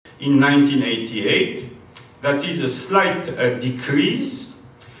in 1988. That is a slight decrease,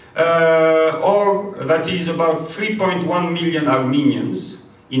 or that is about 3.1 million Armenians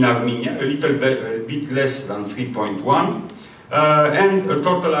in Armenia, a little bit less than 3.1, and a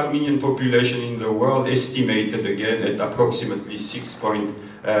total Armenian population in the world estimated again at approximately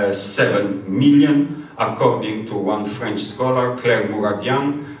 6.7 million, according to one French scholar, Claire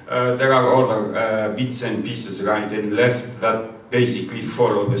Mouradian. There are other bits and pieces right and left that basically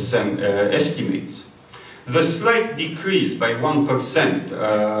follow the same estimates. The slight decrease by 1%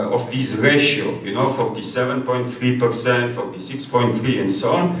 of this ratio, 47.3%, 46.3%, and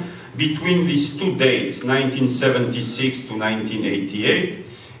so on, between these two dates, 1976 to 1988,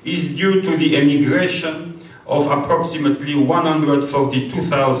 is due to the emigration of approximately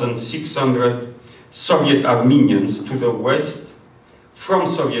 142,600 Soviet Armenians to the West from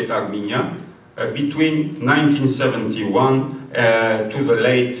Soviet Armenia between 1971 to the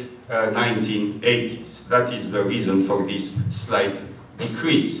late 1980s. That is the reason for this slight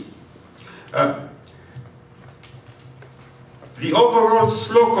decrease. The overall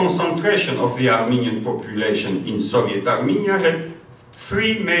slow concentration of the Armenian population in Soviet Armenia had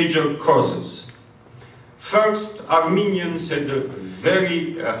three major causes. First, Armenians had a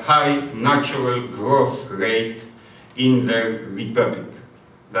very high natural growth rate in their republic.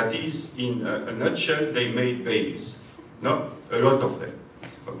 That is, in a nutshell, they made babies. No? A lot of them.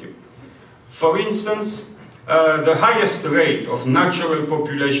 Okay. For instance, the highest rate of natural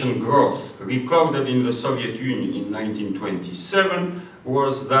population growth recorded in the Soviet Union in 1927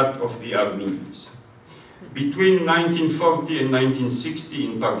 was that of the Armenians. Between 1940 and 1960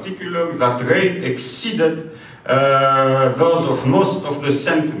 in particular, that rate exceeded those of most of the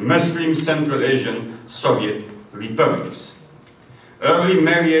Muslim Central Asian Soviet republics. Early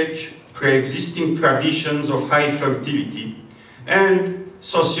marriage, pre-existing traditions of high fertility, and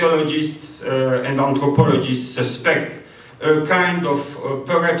sociologists and anthropologists suspect a kind of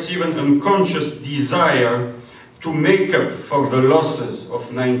perhaps even unconscious desire to make up for the losses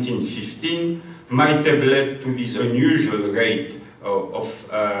of 1915 might have led to this unusual rate of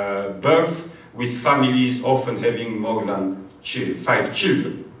birth, with families often having more than 5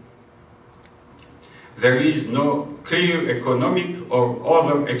 children. There is no clear economic or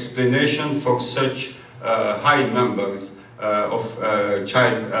other explanation for such high numbers of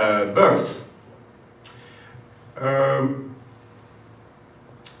childbirth.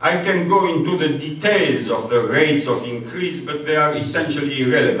 I can go into the details of the rates of increase, but they are essentially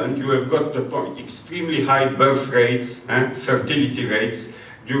irrelevant. You have got the point. Extremely high birth rates and fertility rates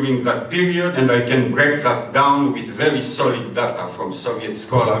during that period, and I can break that down with very solid data from Soviet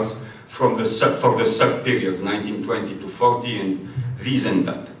scholars for the sub-periods, 1920 to 40, and this and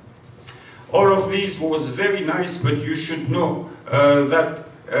that. All of this was very nice, but you should know that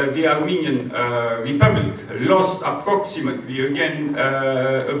the Armenian Republic lost approximately, again,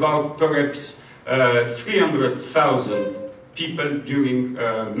 about perhaps 300,000 people during,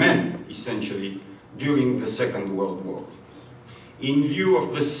 men, essentially, during the Second World War. In view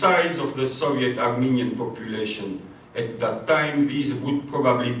of the size of the Soviet Armenian population at that time, this would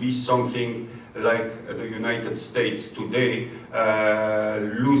probably be something like the United States today,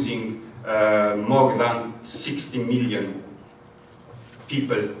 losing more than 60 million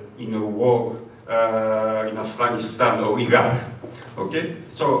people in a war in Afghanistan or Iraq. Okay,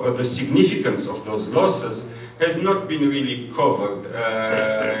 so the significance of those losses has not been really covered,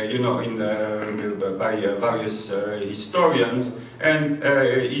 by various historians, and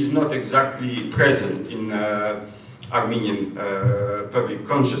is not exactly present in Armenian public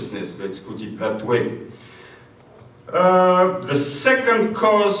consciousness. Let's put it that way. The second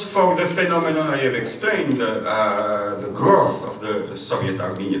cause for the phenomenon I have explained, the growth of the Soviet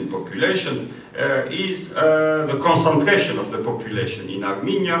Armenian population, is the concentration of the population in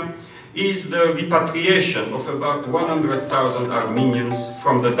Armenia, is the repatriation of about 100,000 Armenians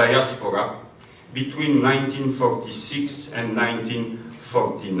from the diaspora between 1946 and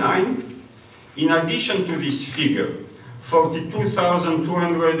 1949. In addition to this figure,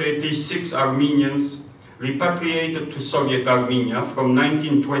 42,286 Armenians repatriated to Soviet Armenia from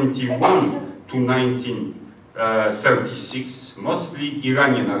 1921 to 1936, mostly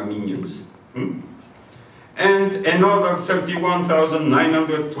Iranian Armenians. And another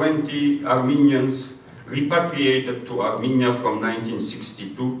 31,920 Armenians repatriated to Armenia from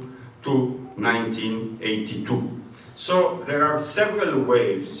 1962 to 1982. So there are several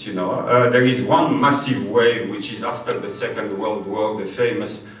waves, there is one massive wave, which is after the Second World War, the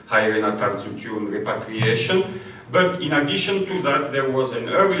famous Hairena Tartsutyun repatriation. But in addition to that, there was an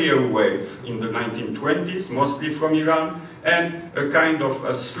earlier wave in the 1920s, mostly from Iran, and a kind of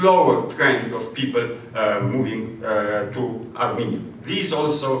a slower trend of people moving to Armenia. These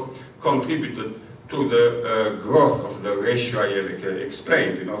also contributed to the growth of the ratio I have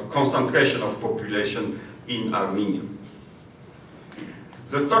explained, concentration of population in Armenia.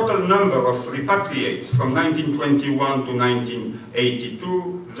 The total number of repatriates from 1921 to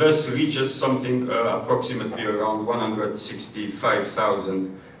 1982 thus reaches something approximately around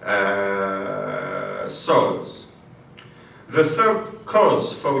 165,000 souls. The third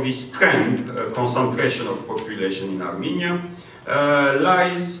cause for this trend, concentration of population in Armenia,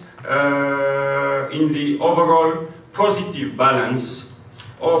 lies in the overall positive balance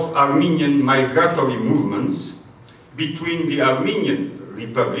of Armenian migratory movements between the Armenian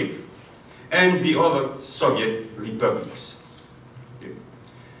Republic and the other Soviet republics.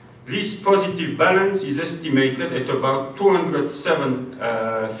 This positive balance is estimated at about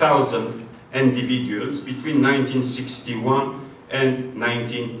 207,000 individuals between 1961 and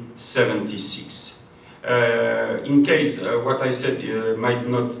 1976. In case what I said might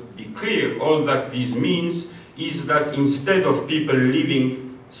not be clear, all that this means is that instead of people leaving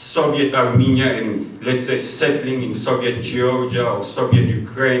Soviet Armenia and, let's say, settling in Soviet Georgia or Soviet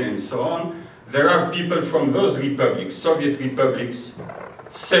Ukraine and so on, there are people from those republics, Soviet republics,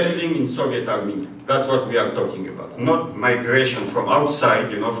 settling in Soviet Armenia. That's what we are talking about. Not migration from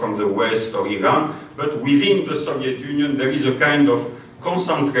outside, from the West or Iran, but within the Soviet Union there is a kind of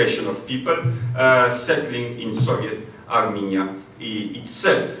concentration of people settling in Soviet Armenia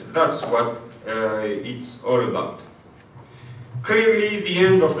itself. That's what it's all about. Clearly, the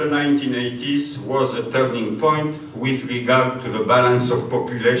end of the 1980s was a turning point with regard to the balance of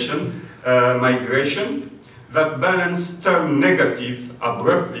population migration. That balance turned negative,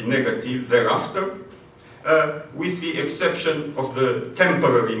 abruptly negative thereafter, with the exception of the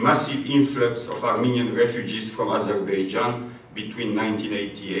temporary massive influx of Armenian refugees from Azerbaijan between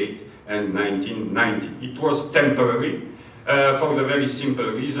 1988 and 1990. It was temporary, for the very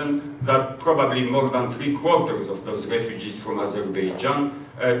simple reason that probably more than 3/4 of those refugees from Azerbaijan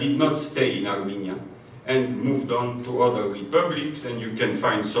did not stay in Armenia and moved on to other republics, and you can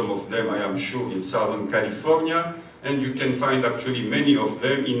find some of them, I am sure, in Southern California, and you can find actually many of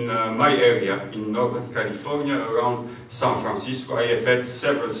them in my area, in Northern California, around San Francisco. I have had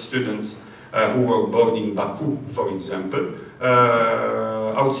several students who were born in Baku, for example,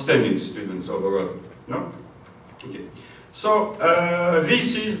 outstanding students overall, no? Okay. So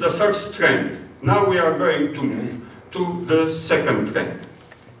this is the first trend. Now we are going to move to the second trend.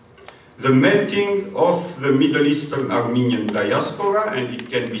 The melting of the Middle Eastern Armenian diaspora, and it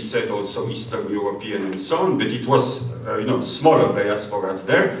can be said also Eastern European and so on, but it was, smaller diasporas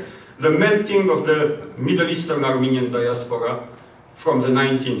there. The melting of the Middle Eastern Armenian diaspora from the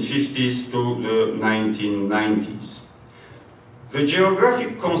 1950s to the 1990s. The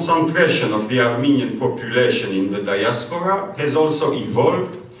geographic concentration of the Armenian population in the diaspora has also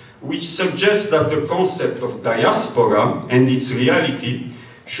evolved, which suggests that the concept of diaspora and its reality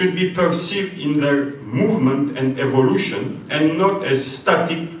should be perceived in their movement and evolution and not as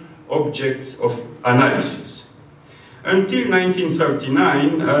static objects of analysis. Until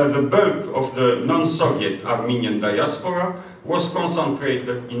 1939, the bulk of the non-Soviet Armenian diaspora was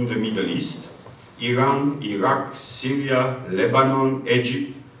concentrated in the Middle East, Iran, Iraq, Syria, Lebanon,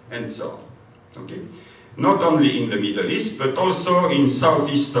 Egypt, and so on. Okay? Not only in the Middle East, but also in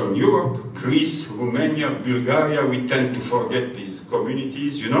southeastern Europe, Greece, Romania, Bulgaria, we tend to forget these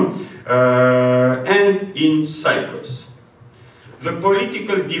communities, and in Cyprus. The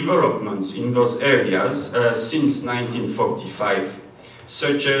political developments in those areas since 1945,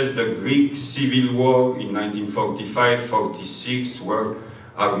 such as the Greek Civil War in 1945-46, where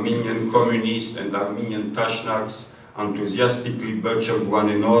Armenian communists and Armenian Tashnaks enthusiastically butchered one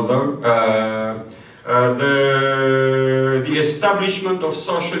another, the establishment of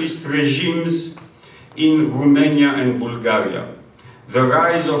socialist regimes in Romania and Bulgaria, the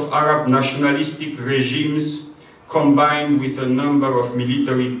rise of Arab nationalistic regimes combined with a number of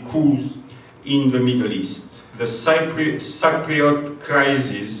military coups in the Middle East, the Cypriot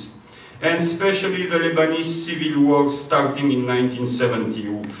crisis, and especially the Lebanese civil war starting in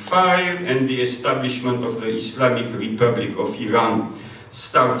 1975 and the establishment of the Islamic Republic of Iran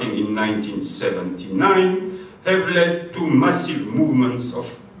starting in 1979, have led to massive movements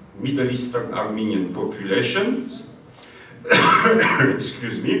of Middle Eastern Armenian populations.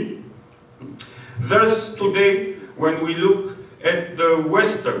 Excuse me. Thus, today, when we look at the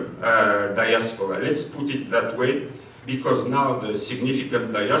Western diaspora, let's put it that way, because now the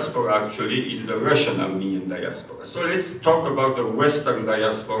significant diaspora actually is the Russian Armenian diaspora. So let's talk about the Western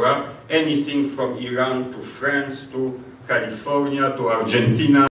diaspora, anything from Iran to France to California to Argentina,